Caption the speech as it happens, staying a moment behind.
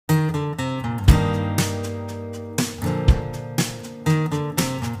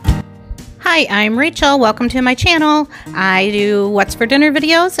Hi, I'm Rachel. Welcome to my channel. I do what's for dinner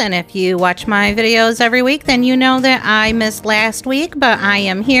videos, and if you watch my videos every week, then you know that I missed last week, but I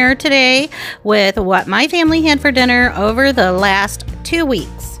am here today with what my family had for dinner over the last 2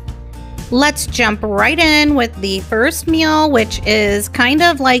 weeks. Let's jump right in with the first meal, which is kind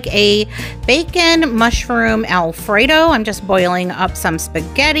of like a bacon mushroom Alfredo. I'm just boiling up some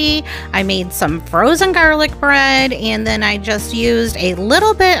spaghetti. I made some frozen garlic bread, and then I just used a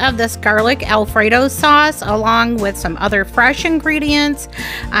little bit of this garlic Alfredo sauce along with some other fresh ingredients.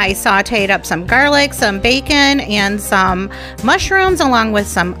 I sauteed up some garlic, some bacon, and some mushrooms along with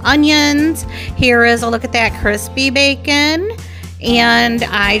some onions. Here is a look at that crispy bacon. And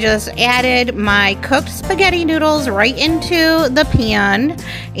I just added my cooked spaghetti noodles right into the pan,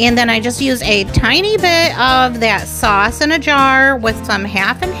 and then I just used a tiny bit of that sauce in a jar with some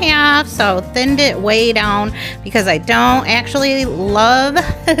half and half, so thinned it way down because I don't actually love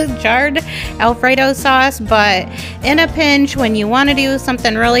jarred Alfredo sauce, but in a pinch when you want to do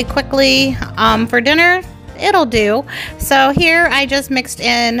something really quickly for dinner, it'll do. So here I just mixed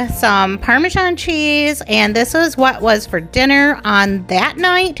in some Parmesan cheese, and this is what was for dinner on that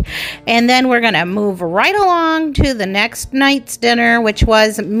night. And then we're gonna move right along to the next night's dinner, which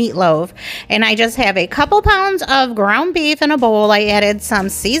was meatloaf. And I just have a couple pounds of ground beef in a bowl. I added some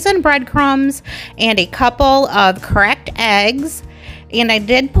seasoned breadcrumbs and a couple of cracked eggs. And I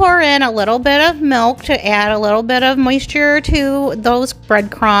did pour in a little bit of milk to add a little bit of moisture to those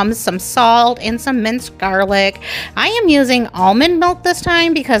breadcrumbs, some salt, and some minced garlic. I am using almond milk this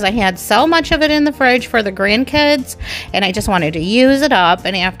time because I had so much of it in the fridge for the grandkids, and I just wanted to use it up.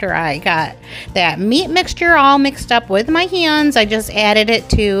 And after I got that meat mixture all mixed up with my hands, I just added it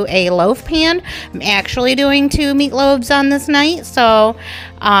to a loaf pan. I'm actually doing 2 meatloaves on this night, so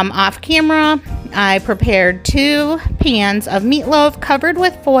off camera, I prepared 2 pans of meatloaf covered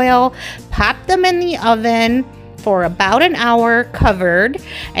with foil, popped them in the oven for about an hour covered,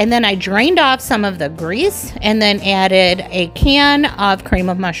 and then I drained off some of the grease and then added a can of cream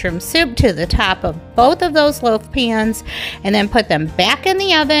of mushroom soup to the top of both of those loaf pans, and then put them back in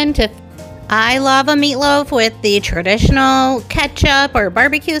the oven to I love a meatloaf with the traditional ketchup or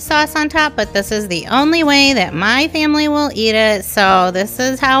barbecue sauce on top, but this is the only way that my family will eat it, so this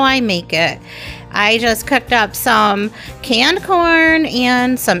is how I make it. I just cooked up some canned corn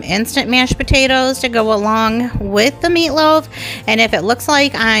and some instant mashed potatoes to go along with the meatloaf. And if it looks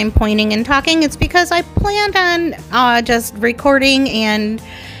like I'm pointing and talking, it's because I planned on just recording and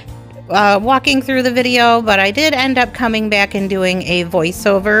walking through the video, but I did end up coming back and doing a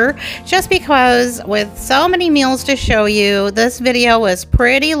voiceover just because with so many meals to show you, this video was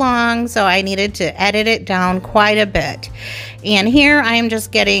pretty long, so I needed to edit it down quite a bit. And here I am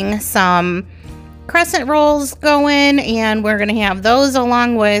just getting some crescent rolls going, and we're gonna have those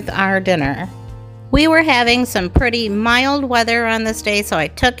along with our dinner. We were having some pretty mild weather on this day, so I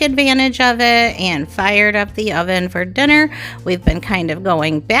took advantage of it and fired up the oven for dinner. We've been kind of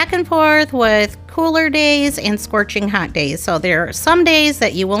going back and forth with cooler days and scorching hot days. So there are some days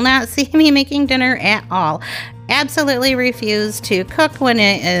that you will not see me making dinner at all. Absolutely refuse to cook when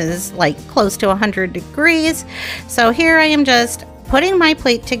it is like close to 100 degrees. So here I am just putting my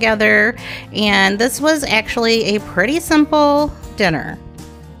plate together, and this was actually a pretty simple dinner.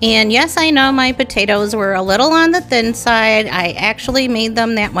 And yes, I know my potatoes were a little on the thin side. I actually made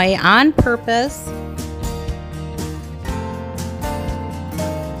them that way on purpose.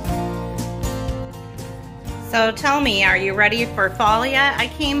 So tell me, are you ready for fall yet? I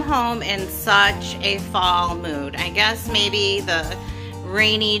came home in such a fall mood. I guess maybe the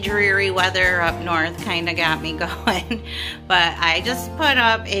rainy, dreary weather up north kind of got me going. But I just put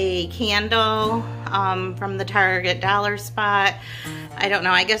up a candle from the Target dollar spot. I don't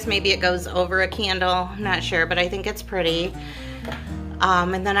know, I guess maybe it goes over a candle, I'm not sure, but I think it's pretty.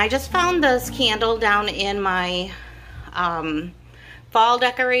 And then I just found this candle down in my fall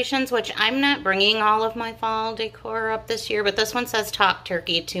decorations, which I'm not bringing all of my fall decor up this year, but this one says Talk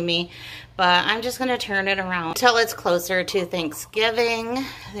Turkey to me. But I'm just gonna turn it around until it's closer to Thanksgiving.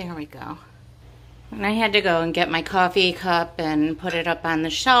 There we go. And I had to go and get my coffee cup and put it up on the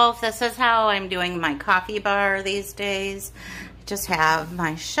shelf. This is how I'm doing my coffee bar these days. I just have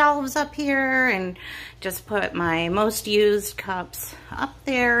my shelves up here and just put my most used cups up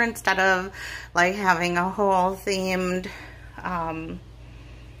there instead of like having a whole themed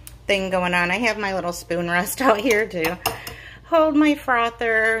thing going on. I have my little spoon rest out here too. Hold my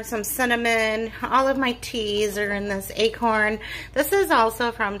frother, some cinnamon, all of my teas are in this acorn. This is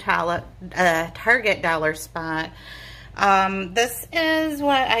also from Target dollar spot. This is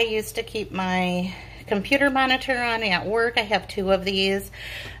what I used to keep my computer monitor on at work. I have 2 of these.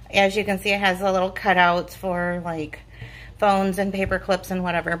 As you can see, it has the little cutouts for like phones and paper clips and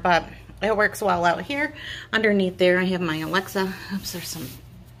whatever, but it works well out here. Underneath there, I have my Alexa. Oops, there's some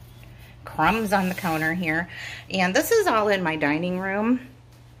crumbs on the counter here. And this is all in my dining room.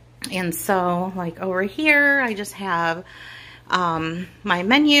 And so, like over here, I just have my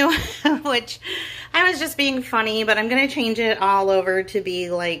menu, which I was just being funny, but I'm going to change it all over to be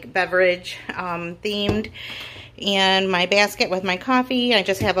like beverage themed. And my basket with my coffee, I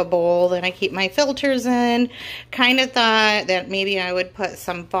just have a bowl that I keep my filters in. Kind of thought that maybe I would put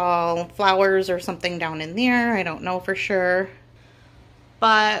some fall flowers or something down in there. I don't know for sure.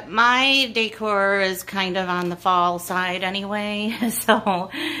 But my decor is kind of on the fall side anyway.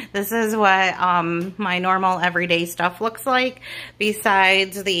 So this is what my normal everyday stuff looks like.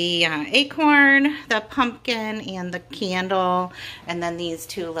 Besides the acorn, the pumpkin, and the candle. And then these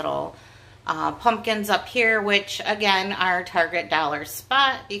two little pumpkins up here, which again are Target dollar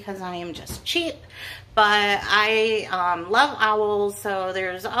spot because I am just cheap. But I love owls, so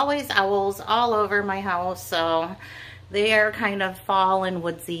there's always owls all over my house, so they are kind of fall and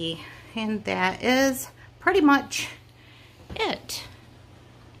woodsy, and that is pretty much it.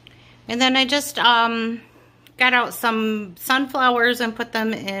 And then I just got out some sunflowers and put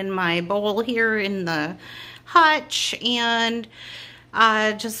them in my bowl here in the hutch, and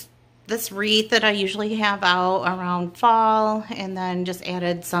just this wreath that I usually have out around fall, and then just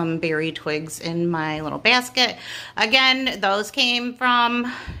added some berry twigs in my little basket. Again, those came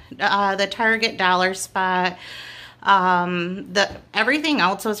from the Target dollar spot. Everything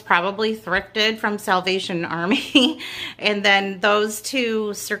else was probably thrifted from Salvation Army. And then those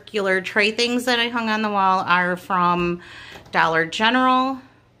two circular tray things that I hung on the wall are from Dollar General.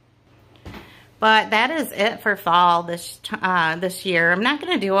 But that is it for fall this year. I'm not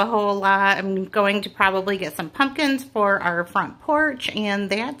going to do a whole lot. I'm going to probably get some pumpkins for our front porch, and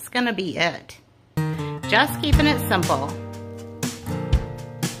that's going to be it. Just keeping it simple.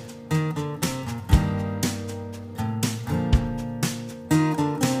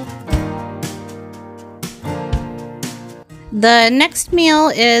 The next meal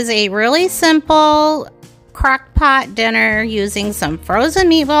is a really simple crock pot dinner using some frozen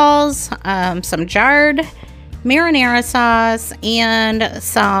meatballs, some jarred marinara sauce, and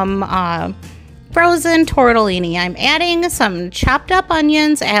some frozen tortellini. I'm adding some chopped up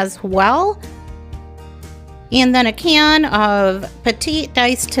onions as well, and then a can of petite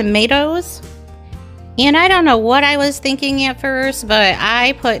diced tomatoes. And I don't know what I was thinking at first, but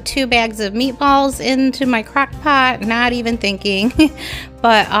I put 2 bags of meatballs into my crock pot, not even thinking.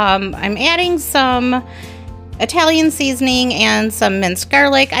 But I'm adding some Italian seasoning and some minced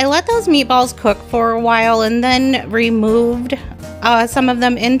garlic. I let those meatballs cook for a while and then removed some of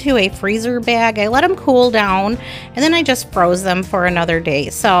them into a freezer bag. I let them cool down, and then I just froze them for another day.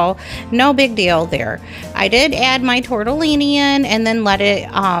 So no big deal there. I did add my tortellini in and then let it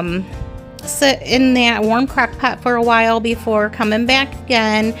sit in that warm crock pot for a while before coming back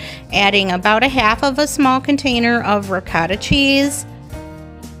again, adding about 1/2 of a small container of ricotta cheese,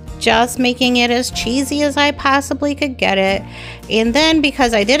 just making it as cheesy as I possibly could get it. And then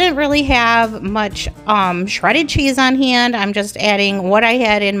because I didn't really have much shredded cheese on hand, I'm just adding what I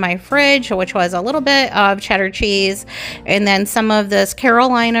had in my fridge, which was a little bit of cheddar cheese and then some of this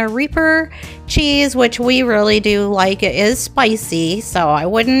Carolina Reaper cheese, which we really do like. It is spicy, so I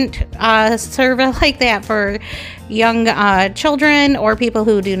wouldn't serve it like that for young children or people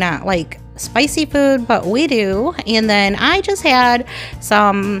who do not like spicy food, but we do. And then I just had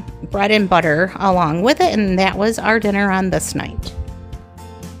some bread and butter along with it, and that was our dinner on this night.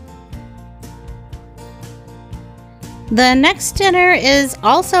 The next dinner is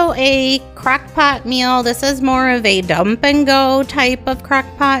also a crock pot meal. This is more of a dump and go type of crock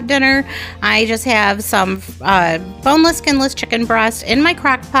pot dinner. I just have some boneless, skinless chicken breast in my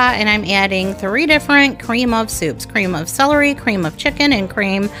crock pot, and I'm adding 3 different cream of soups: cream of celery, cream of chicken, and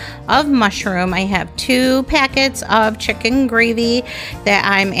cream of mushroom. I have 2 packets of chicken gravy that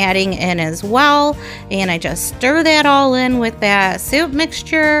I'm adding in as well, and I just stir that all in with that soup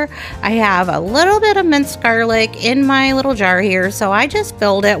mixture. I have a little bit of minced garlic in my little jar here, so I just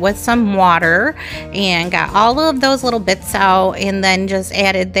filled it with some water and got all of those little bits out, and then just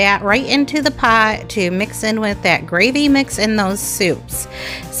added that right into the pot to mix in with that gravy mix in those soups.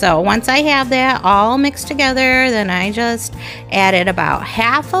 So once I have that all mixed together, then I just added about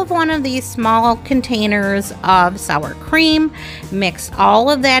 1/2 of one of these small containers of sour cream, mix all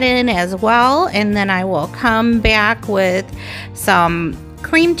of that in as well, and then I will come back with some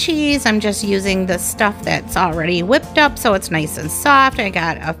cream cheese, I'm just using the stuff that's already whipped up so it's nice and soft. I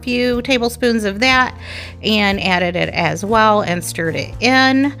got a few tablespoons of that and added it as well and stirred it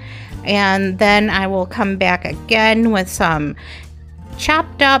in. And then I will come back again with some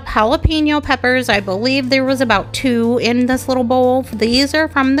chopped up jalapeno peppers. I believe there was about 2 in this little bowl. These are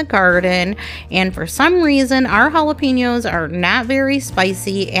from the garden, and for some reason our jalapenos are not very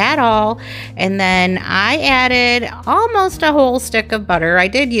spicy at all. And then I added almost a whole stick of butter. I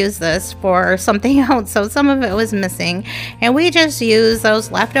did use this for something else, so some of it was missing, and we just used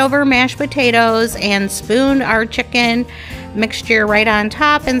those leftover mashed potatoes and spooned our chicken mixture right on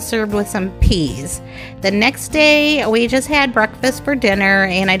top and served with some peas. The next day we just had breakfast for dinner,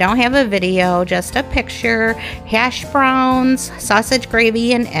 and I don't have a video, just a picture: hash browns, sausage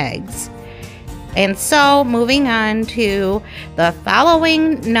gravy, and eggs. And so moving on to the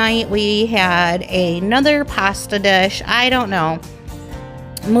following night, we had another pasta dish. I don't know,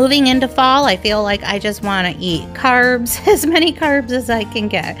 moving into fall, I feel like I just want to eat carbs, as many carbs as I can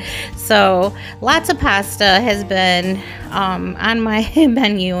get. So lots of pasta has been on my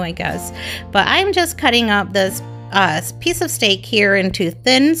menu, I guess. But I'm just cutting up this piece of steak here into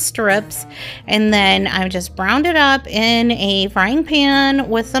thin strips, and then I've just browned it up in a frying pan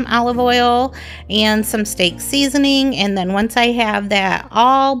with some olive oil and some steak seasoning. And then once I have that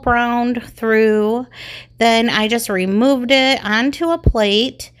all browned through, then I just removed it onto a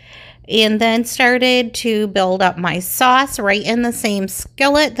plate and then started to build up my sauce right in the same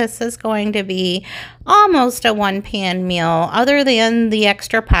skillet. This is going to be almost a one-pan meal, other than the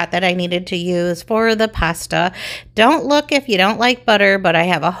extra pot that I needed to use for the pasta. Don't look if you don't like butter, but I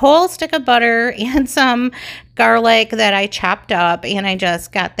have a whole stick of butter and some garlic that I chopped up, and I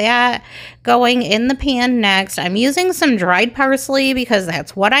just got that going in the pan next. I'm using some dried parsley because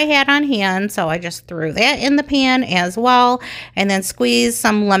that's what I had on hand, so I just threw that in the pan as well, and then squeezed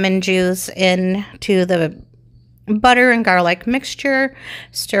some lemon juice into the butter and garlic mixture.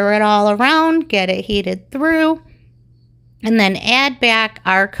 Stir it all around, get it heated through, and then add back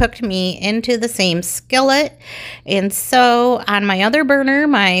our cooked meat into the same skillet. And so on my other burner,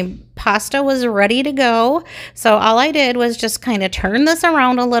 my pasta was ready to go. So all I did was just kind of turn this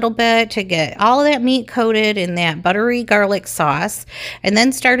around a little bit to get all of that meat coated in that buttery garlic sauce, and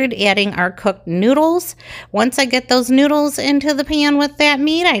then started adding our cooked noodles. Once I get those noodles into the pan with that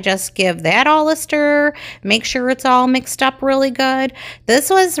meat, I just give that all a stir, make sure it's all mixed up really good. This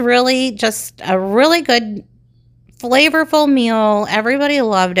was really just a really good flavorful meal. Everybody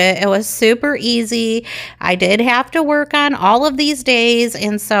loved it. It was super easy. I did have to work on all of these days,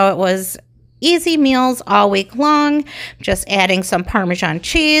 and so it was easy meals all week long. Just adding some Parmesan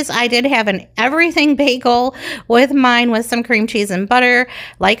cheese. I did have an everything bagel with mine with some cream cheese and butter.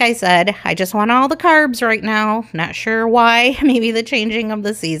 Like I said, I just want all the carbs right now. Not sure why. Maybe the changing of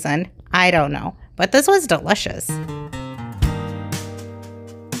the season. I don't know. But this was delicious.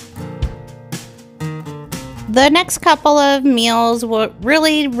 The next couple of meals will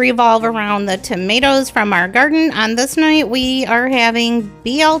really revolve around the tomatoes from our garden. On this night, we are having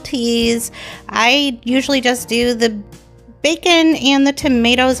BLTs. I usually just do the bacon and the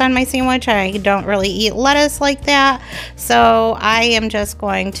tomatoes on my sandwich. I don't really eat lettuce like that. So I am just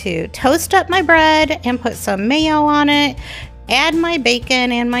going to toast up my bread and put some mayo on it. Add my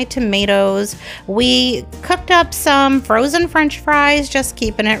bacon and my tomatoes. We cooked up some frozen French fries, just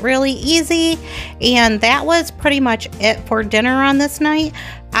keeping it really easy. And that was pretty much it for dinner on this night.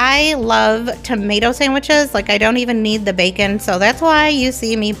 I love tomato sandwiches. Like, I don't even need the bacon. So that's why you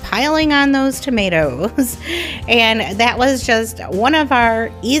see me piling on those tomatoes. And that was just one of our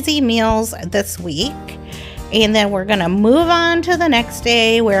easy meals this week. And then we're gonna move on to the next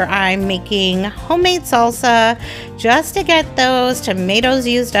day, where I'm making homemade salsa just to get those tomatoes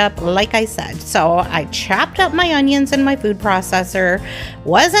used up, like I said. So I chopped up my onions in my food processor.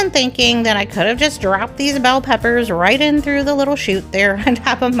 Wasn't thinking that I could have just dropped these bell peppers right in through the little chute there on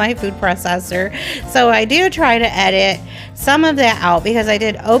top of my food processor. So I do try to edit some of that out, because I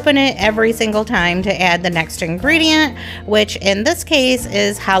did open it every single time to add the next ingredient, which in this case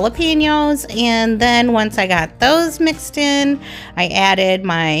is jalapenos. And then once I got those mixed in, I added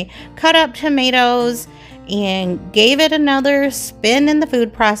my cut up tomatoes and gave it another spin in the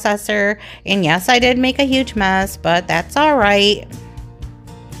food processor. And yes, I did make a huge mess, but that's all right.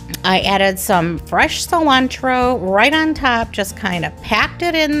 I added some fresh cilantro right on top, just kind of packed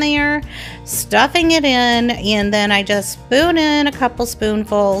it in there, stuffing it in, and then I just spoon in a couple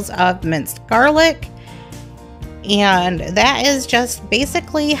spoonfuls of minced garlic. And that is just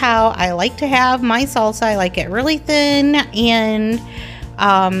basically how I like to have my salsa. I like it really thin, and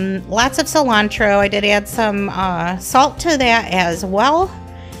Lots of cilantro. I did add some salt to that as well.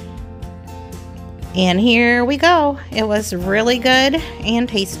 And here we go. It was really good and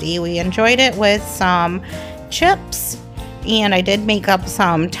tasty. We enjoyed it with some chips, and I did make up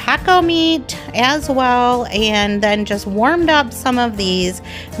some taco meat as well, and then just warmed up some of these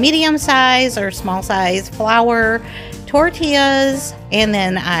medium size or small size flour tortillas, and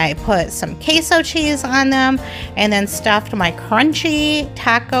then I put some queso cheese on them, and then stuffed my crunchy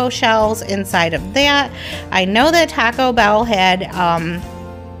taco shells inside of that. I know that Taco Bell had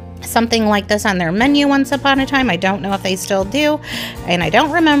something like this on their menu once upon a time. I don't know if they still do, and I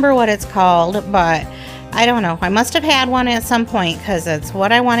don't remember what it's called, but I don't know. I must have had one at some point because it's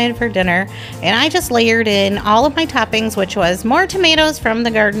what I wanted for dinner. And I just layered in all of my toppings, which was more tomatoes from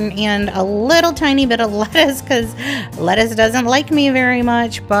the garden and a little tiny bit of lettuce because lettuce doesn't like me very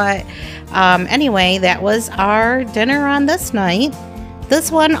much. But anyway, that was our dinner on this night. This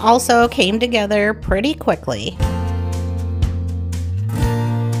one also came together pretty quickly.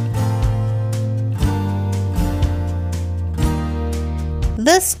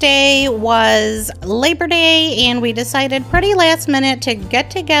 This day was Labor Day, and we decided pretty last minute to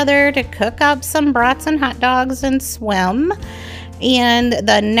get together to cook up some brats and hot dogs and swim. And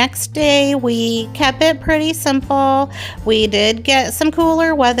the next day we kept it pretty simple. We did get some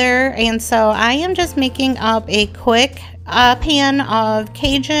cooler weather, and so I am just making up a quick pan of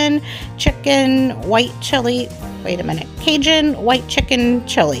Cajun chicken white chili. Wait a minute. Cajun white chicken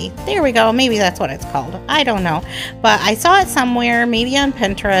chili. There we go. Maybe that's what it's called. I don't know. But I saw it somewhere, maybe on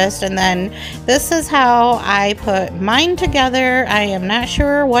Pinterest, and then this is how I put mine together. I am not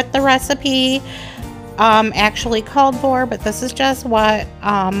sure what the recipe actually called for, but this is just what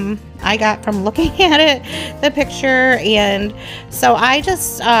I got from looking at it, the picture. And so I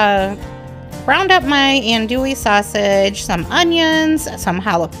just browned up my andouille sausage, some onions, some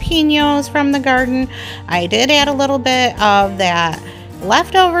jalapenos from the garden. I did add a little bit of that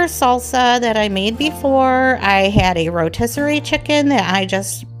leftover salsa that I made before. I had a rotisserie chicken that I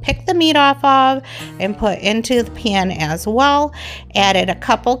just picked the meat off of and put into the pan as well. Added a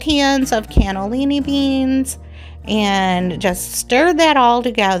couple cans of cannellini beans and just stirred that all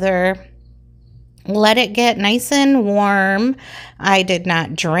together. Let it get nice and warm. I did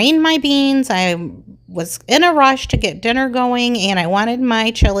not drain my beans. I was in a rush to get dinner going, and I wanted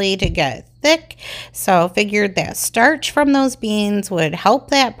my chili to get thick, so figured that starch from those beans would help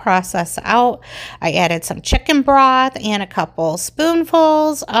that process out. I added some chicken broth and a couple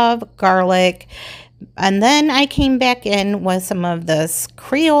spoonfuls of garlic, and then I came back in with some of this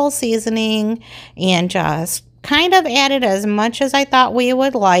Creole seasoning and just kind of added as much as I thought we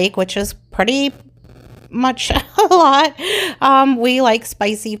would like, which is pretty much a lot. We like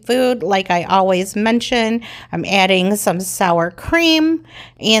spicy food, like I always mention. I'm adding some sour cream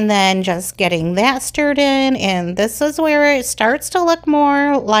and then just getting that stirred in, and this is where it starts to look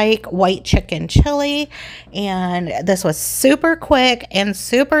more like white chicken chili. And this was super quick and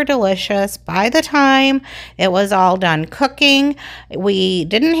super delicious by the time it was all done cooking. We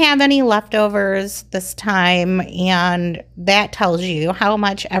didn't have any leftovers this time, and that tells you how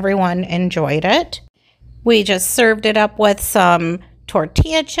much everyone enjoyed it. We just served it up with some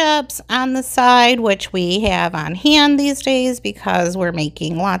tortilla chips on the side, which we have on hand these days because we're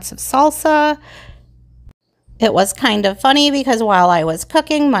making lots of salsa. It was kind of funny because while I was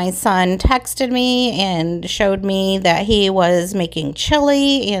cooking, my son texted me and showed me that he was making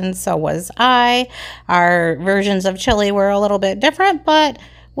chili, and so was I. Our versions of chili were a little bit different, but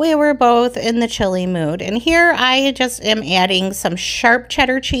we were both in the chili mood. And here I just am adding some sharp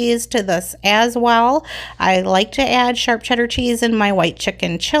cheddar cheese to this as well. I like to add sharp cheddar cheese in my white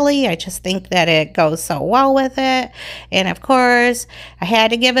chicken chili. I just think that it goes so well with it. And of course, I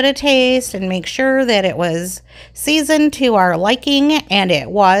had to give it a taste and make sure that it was seasoned to our liking, and it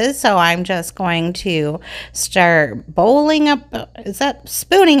was. So I'm just going to start bowling up. Is that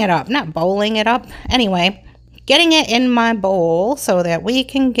spooning it up? Not bowling it up. Anyway, getting it in my bowl so that we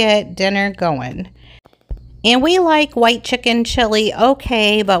can get dinner going. And we like white chicken chili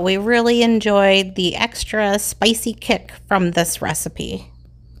okay, but we really enjoyed the extra spicy kick from this recipe.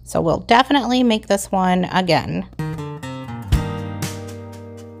 So we'll definitely make this one again.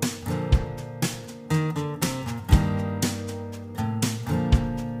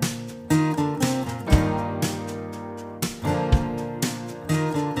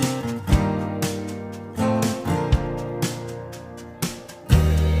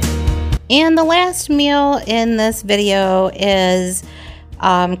 And the last meal in this video is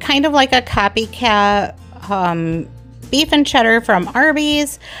kind of like a copycat beef and cheddar from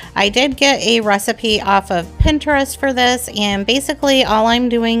Arby's. I did get a recipe off of Pinterest for this, and basically all I'm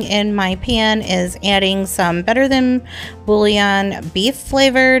doing in my pan is adding some Better Than bouillon beef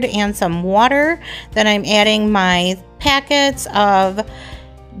flavored and some water. Then I'm adding my packets of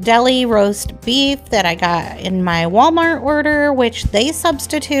deli roast beef that I got in my Walmart order, which they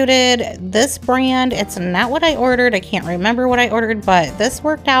substituted this brand. It's not what I ordered. I can't remember what I ordered, but this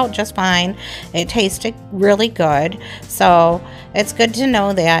worked out just fine. It tasted really good, so it's good to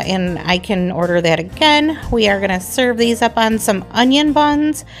know that, and I can order that again. We are going to serve these up on some onion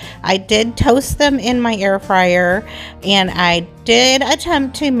buns. I did toast them in my air fryer, and I did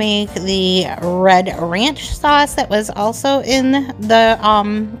attempt to make the red ranch sauce that was also in the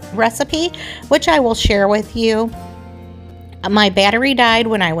recipe, which I will share with you. My battery died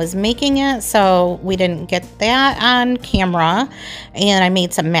when I was making it, so we didn't get that on camera. And I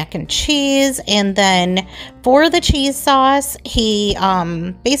made some mac and cheese, and then for the cheese sauce, he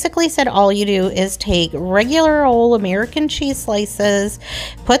basically said all you do is take regular old American cheese slices,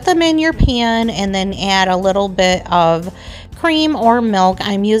 put them in your pan, and then add a little bit of cream or milk.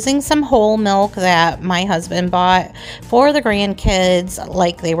 I'm using some whole milk that my husband bought for the grandkids,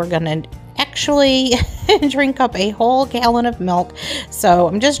 like they were gonna actually drink up a whole gallon of milk, so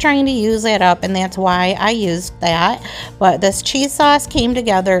I'm just trying to use that up, and that's why I used that. But this cheese sauce came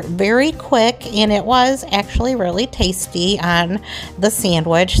together very quick, and it was actually really tasty on the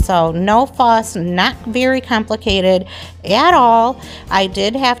sandwich, so no fuss, not very complicated at all. I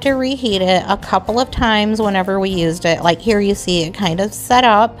did have to reheat it a couple of times whenever we used it. Like here you see it kind of set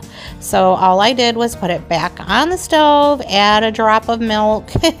up, so all I did was put it back on the stove, add a drop of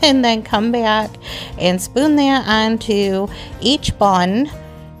milk, and then come back and spoon that onto each bun.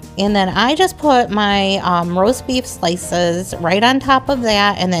 And then I just put my roast beef slices right on top of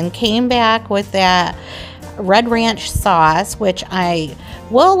that, and then came back with that red ranch sauce, which I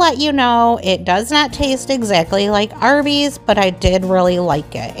will let you know it does not taste exactly like Arby's, but I did really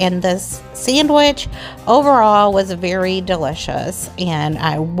like it. And this sandwich overall was very delicious, and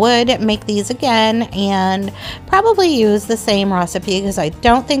I would make these again and probably use the same recipe, because I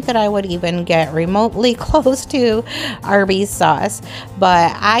don't think that I would even get remotely close to Arby's sauce.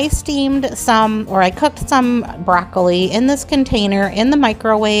 But I steamed some, or I cooked some broccoli in this container in the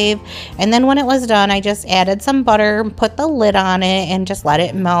microwave, and then when it was done I just added some butter, put the lid on it, and just let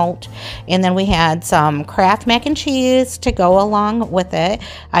it melt. And then we had some Kraft mac and cheese to go along with it.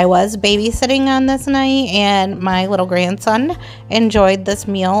 I was babysitting on this night, and my little grandson enjoyed this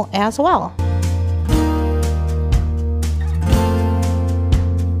meal as well.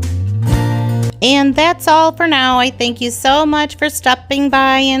 And that's all for now. I thank you so much for stopping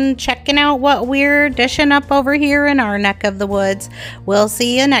by and checking out what we're dishing up over here in our neck of the woods. We'll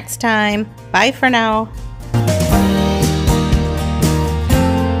see you next time. Bye for now.